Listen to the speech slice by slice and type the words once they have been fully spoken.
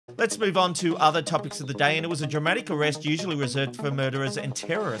Let's move on to other topics of the day, and it was a dramatic arrest usually reserved for murderers and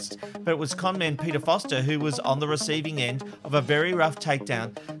terrorists, but it was conman Peter Foster who was on the receiving end of a very rough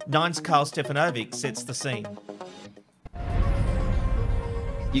takedown. Nine's Carl Stefanovic sets the scene.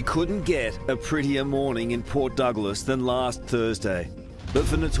 You couldn't get a prettier morning in Port Douglas than last Thursday. But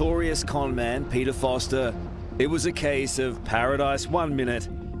for notorious conman Peter Foster, it was a case of paradise 1 minute,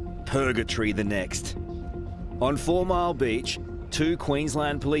 purgatory the next. On 4 Mile Beach, 2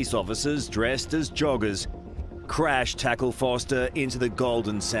 Queensland police officers dressed as joggers crash tackle Foster into the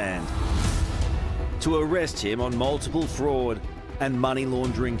golden sand to arrest him on multiple fraud and money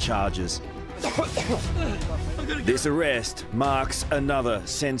laundering charges. This arrest marks another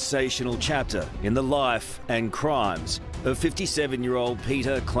sensational chapter in the life and crimes of 57-year-old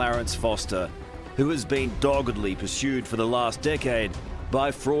Peter Clarence Foster, who has been doggedly pursued for the last decade by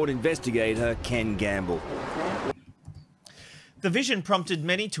fraud investigator Ken Gamble. The vision prompted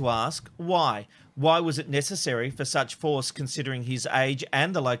many to ask why. Why was it necessary for such force considering his age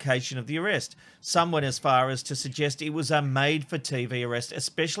and the location of the arrest? Some went as far as to suggest it was a made-for-TV arrest,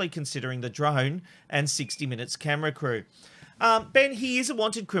 especially considering the drone and 60 Minutes camera crew. Ben, he is a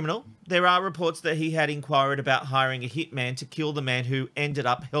wanted criminal. There are reports that he had inquired about hiring a hitman to kill the man who ended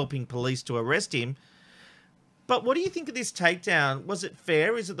up helping police to arrest him. But what do you think of this takedown? Was it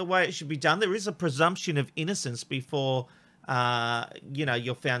fair? Is it the way it should be done? There is a presumption of innocence before,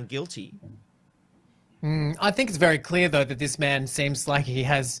 you're found guilty. I think it's very clear, though, that this man seems like he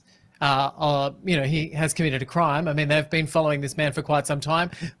has, he has committed a crime. I mean, they've been following this man for quite some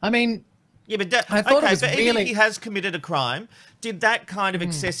time. I mean, yeah, but even if he has committed a crime, did that kind of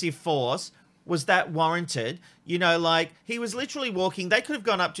excessive force, was that warranted? You know, like, he was literally walking. They could have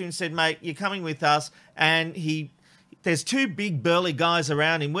gone up to him and said, mate, you're coming with us. And there's 2 big burly guys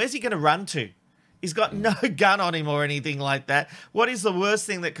around him. Where's he going to run to? He's got no gun on him or anything like that. What is the worst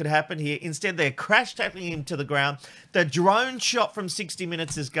thing that could happen here? Instead, they're crash tackling him to the ground. The drone shot from 60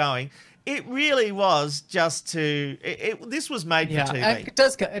 Minutes is going. It really was just this was made for TV. It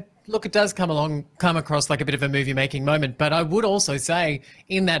does. Look, it does come across like a bit of a movie-making moment. But I would also say,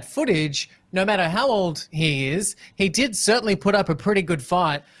 in that footage, no matter how old he is, he did certainly put up a pretty good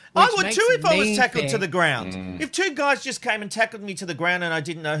fight. I would too if I was tackled to the ground. If 2 guys just came and tackled me to the ground and I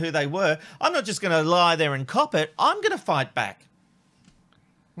didn't know who they were, I'm not just going to lie there and cop it. I'm going to fight back.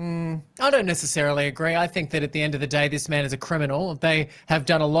 I don't necessarily agree. I think that at the end of the day, this man is a criminal. They have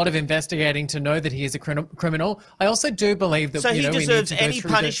done a lot of investigating to know that he is a criminal. I also do believe that he deserves any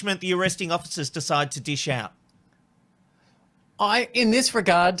punishment the arresting officers decide to dish out. In this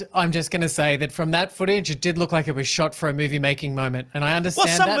regard, I'm just going to say that from that footage, it did look like it was shot for a movie-making moment, and I understand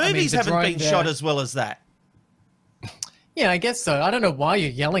that. Well, some movies haven't been shot as well as that. Yeah, I guess so. I don't know why you're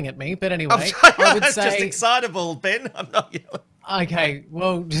yelling at me, but anyway, I would say... just excitable, Ben. I'm not yelling. Okay,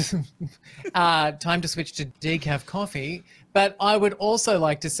 well, time to switch to decaf coffee. But I would also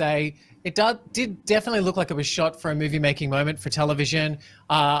like to say it did definitely look like it was shot for a movie-making moment for television.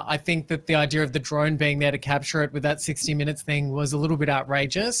 I think that the idea of the drone being there to capture it with that 60 Minutes thing was a little bit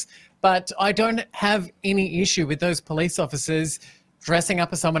outrageous. But I don't have any issue with those police officers dressing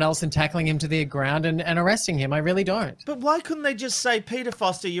up as someone else and tackling him to the ground and arresting him. I really don't. But why couldn't they just say, Peter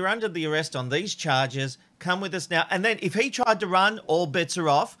Foster, you're under the arrest on these charges. Come with us now. And then if he tried to run, all bets are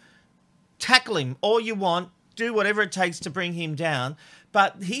off. Tackle him all you want. Do whatever it takes to bring him down.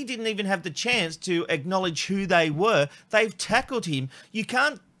 But he didn't even have the chance to acknowledge who they were. They've tackled him. You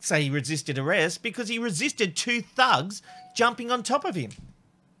can't say he resisted arrest because he resisted 2 thugs jumping on top of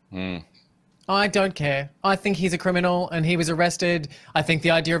him. I don't care. I think he's a criminal and he was arrested. I think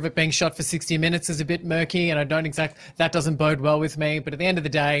the idea of it being shot for 60 minutes is a bit murky and that doesn't bode well with me. But at the end of the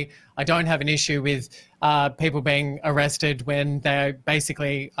day, I don't have an issue with people being arrested when they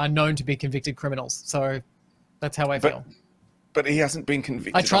basically are known to be convicted criminals. So that's how I feel. But he hasn't been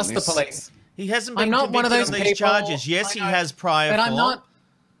convicted. I trust the police. He hasn't been convicted on these charges. Yes, he has prior. But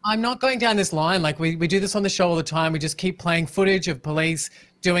I'm not going down this line. Like we do this on the show all the time. We just keep playing footage of police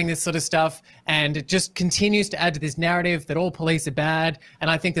doing this sort of stuff, and it just continues to add to this narrative that all police are bad. And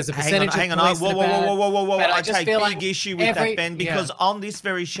I think there's a percentage of police that are bad. Whoa. I take big issue with that, Ben, because on this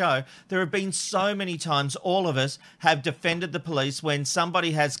very show, there have been so many times all of us have defended the police when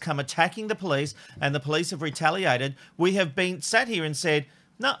somebody has come attacking the police and the police have retaliated. We have been sat here and said,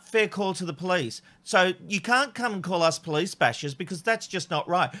 no, fair call to the police. So you can't come and call us police bashers because that's just not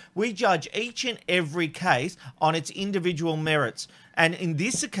right. We judge each and every case on its individual merits. And in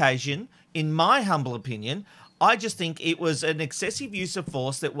this occasion, in my humble opinion, I just think it was an excessive use of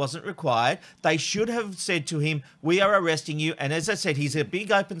force that wasn't required. They should have said to him, we are arresting you. And as I said, he's a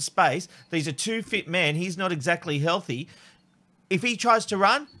big open space. These are 2 fit men. He's not exactly healthy. if he tries to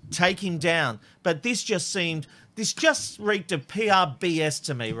run, take him down. But this just reeked of PR BS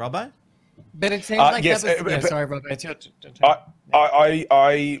to me, Robbo. But it seems like yes, that was... sorry, Robbo. It's your turn.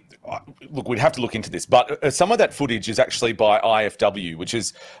 Look, we'd have to look into this, but some of that footage is actually by IFW, which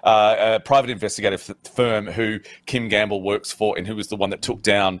is a private investigative firm who Kim Gamble works for, and who was the one that took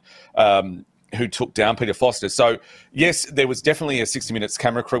down Peter Foster. So yes, there was definitely a 60 Minutes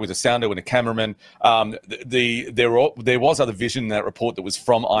camera crew with a sounder and a cameraman. There was other vision in that report that was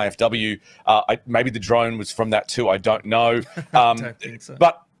from IFW. Maybe the drone was from that too. I don't know. I don't think so.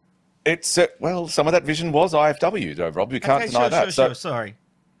 But it's some of that vision was IFW, though, Rob. You can't deny that. Sure. Sorry.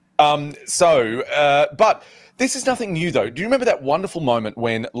 But this is nothing new, though. Do you remember that wonderful moment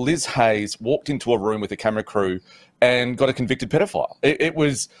when Liz Hayes walked into a room with a camera crew and got a convicted pedophile? It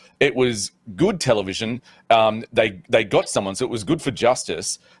was good television. They got someone, so it was good for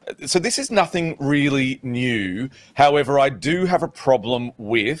justice. So this is nothing really new. However, I do have a problem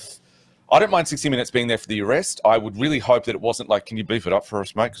with... I don't mind 60 Minutes being there for the arrest. I would really hope that it wasn't like, can you beef it up for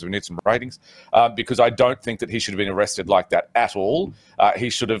us, mate, because we need some ratings. Because I don't think that he should have been arrested like that at all. He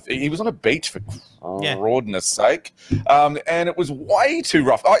was on a beach, for goodness sake. And it was way too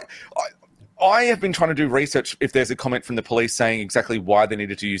rough. I have been trying to do research if there's a comment from the police saying exactly why they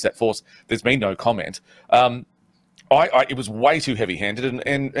needed to use that force. There's been no comment. It was way too heavy-handed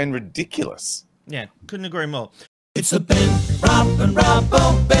and ridiculous. Yeah, couldn't agree more. It's the Ben, Rob and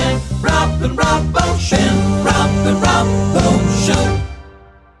Robbo, Ben, Rob and Robbo, Ben, Rob and Robbo Show.